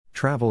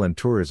travel and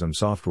tourism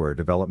software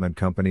development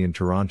company in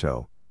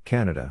Toronto,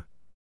 Canada.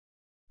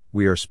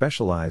 We are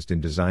specialized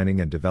in designing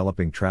and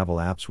developing travel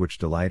apps which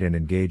delight and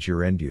engage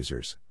your end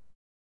users.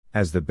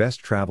 As the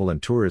best travel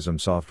and tourism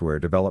software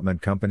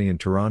development company in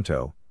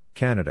Toronto,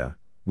 Canada,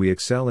 we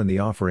excel in the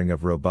offering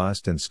of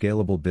robust and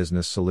scalable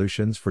business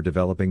solutions for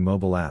developing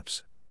mobile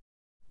apps.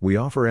 We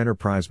offer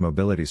enterprise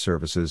mobility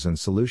services and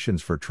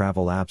solutions for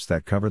travel apps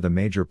that cover the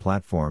major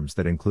platforms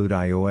that include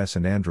iOS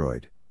and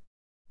Android.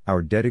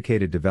 Our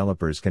dedicated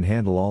developers can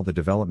handle all the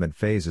development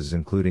phases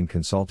including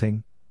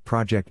consulting,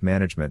 project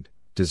management,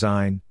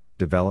 design,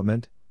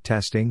 development,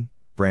 testing,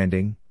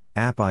 branding,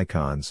 app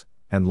icons,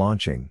 and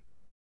launching.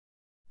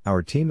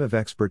 Our team of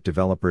expert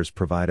developers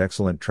provide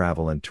excellent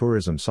travel and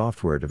tourism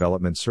software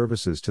development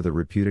services to the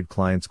reputed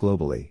clients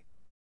globally.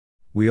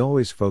 We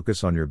always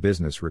focus on your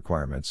business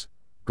requirements,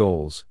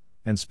 goals,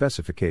 and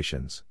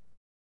specifications.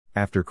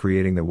 After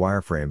creating the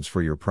wireframes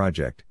for your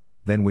project,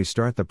 then we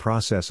start the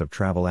process of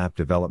travel app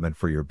development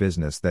for your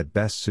business that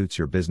best suits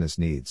your business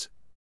needs.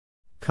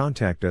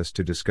 Contact us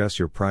to discuss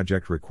your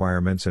project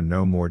requirements and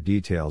know more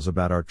details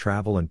about our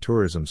travel and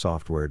tourism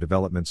software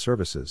development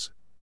services.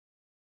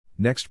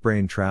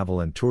 NextBrain Travel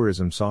and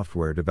Tourism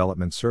Software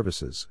Development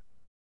Services.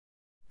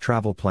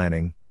 Travel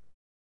Planning.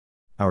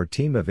 Our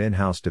team of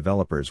in-house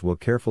developers will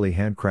carefully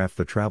handcraft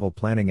the travel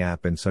planning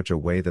app in such a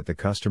way that the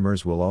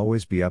customers will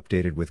always be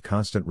updated with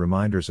constant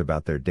reminders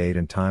about their date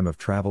and time of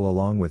travel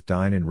along with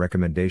dine-in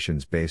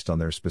recommendations based on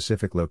their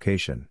specific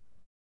location.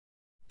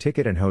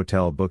 Ticket and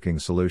hotel booking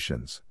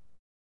solutions.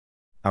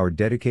 Our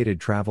dedicated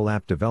travel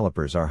app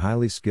developers are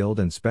highly skilled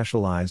and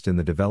specialized in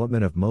the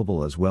development of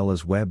mobile as well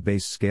as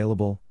web-based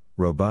scalable,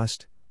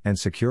 robust, and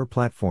secure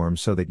platforms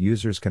so that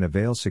users can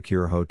avail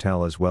secure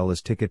hotel as well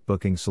as ticket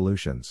booking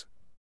solutions.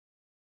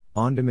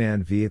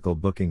 On-demand vehicle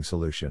booking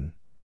solution.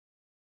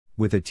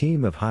 With a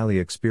team of highly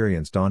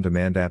experienced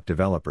on-demand app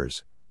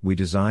developers, we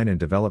design and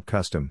develop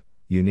custom,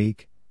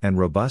 unique, and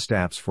robust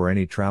apps for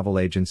any travel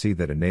agency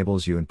that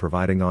enables you in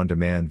providing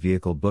on-demand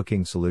vehicle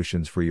booking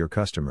solutions for your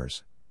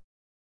customers.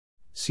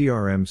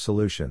 CRM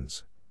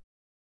solutions.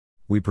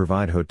 We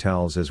provide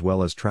hotels as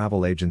well as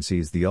travel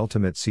agencies the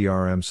ultimate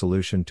CRM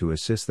solution to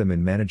assist them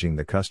in managing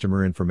the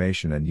customer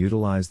information and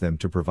utilize them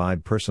to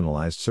provide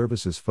personalized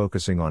services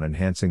focusing on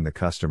enhancing the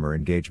customer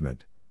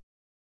engagement.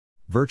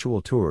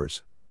 Virtual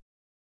tours.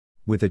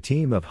 With a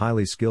team of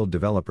highly skilled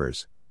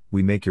developers,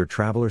 we make your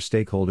traveler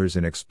stakeholders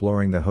in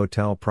exploring the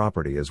hotel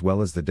property as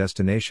well as the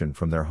destination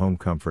from their home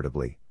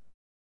comfortably.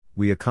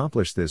 We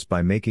accomplish this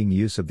by making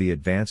use of the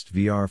advanced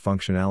VR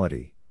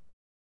functionality.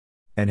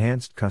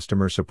 Enhanced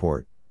customer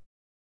support.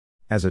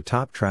 As a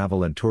top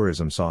travel and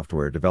tourism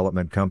software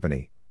development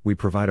company, we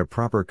provide a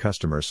proper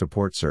customer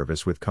support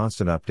service with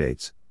constant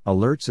updates,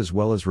 alerts as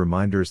well as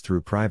reminders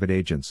through private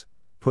agents,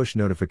 push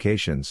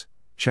notifications,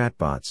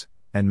 chatbots,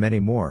 and many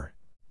more.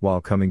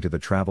 While coming to the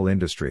travel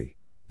industry,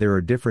 there are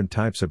different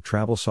types of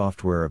travel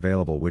software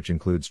available which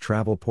includes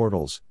travel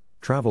portals,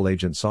 travel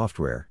agent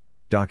software,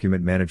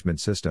 document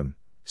management system,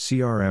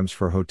 CRMs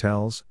for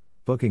hotels,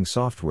 booking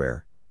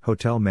software,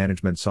 hotel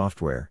management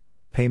software,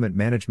 payment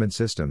management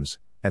systems,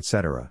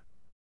 etc.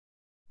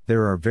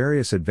 There are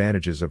various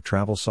advantages of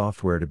travel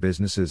software to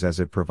businesses as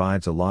it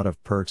provides a lot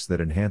of perks that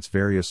enhance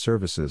various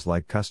services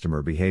like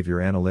customer behavior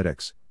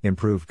analytics,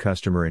 improved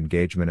customer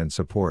engagement and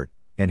support,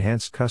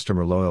 enhanced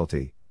customer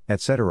loyalty,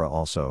 etc.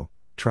 Also,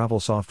 travel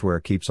software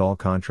keeps all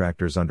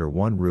contractors under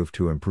one roof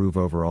to improve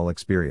overall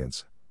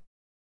experience.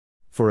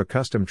 For a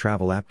custom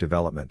travel app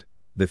development,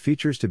 the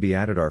features to be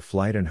added are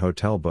flight and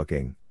hotel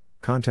booking,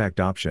 contact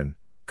option,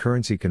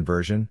 currency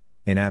conversion,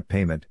 in-app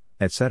payment,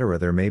 etc.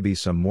 There may be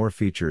some more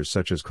features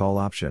such as call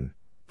option,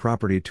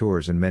 property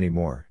tours and many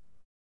more.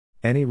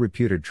 Any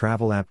reputed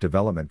travel app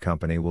development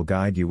company will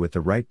guide you with the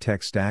right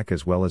tech stack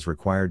as well as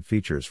required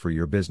features for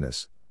your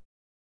business.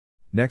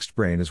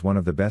 NextBrain is one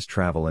of the best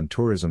travel and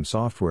tourism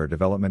software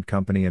development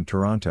company in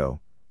Toronto,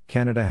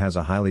 Canada. Has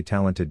a highly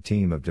talented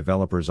team of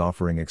developers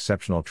offering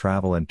exceptional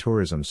travel and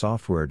tourism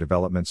software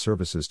development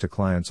services to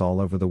clients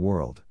all over the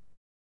world.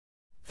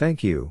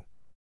 Thank you.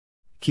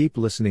 Keep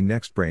listening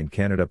NextBrain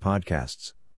Canada podcasts.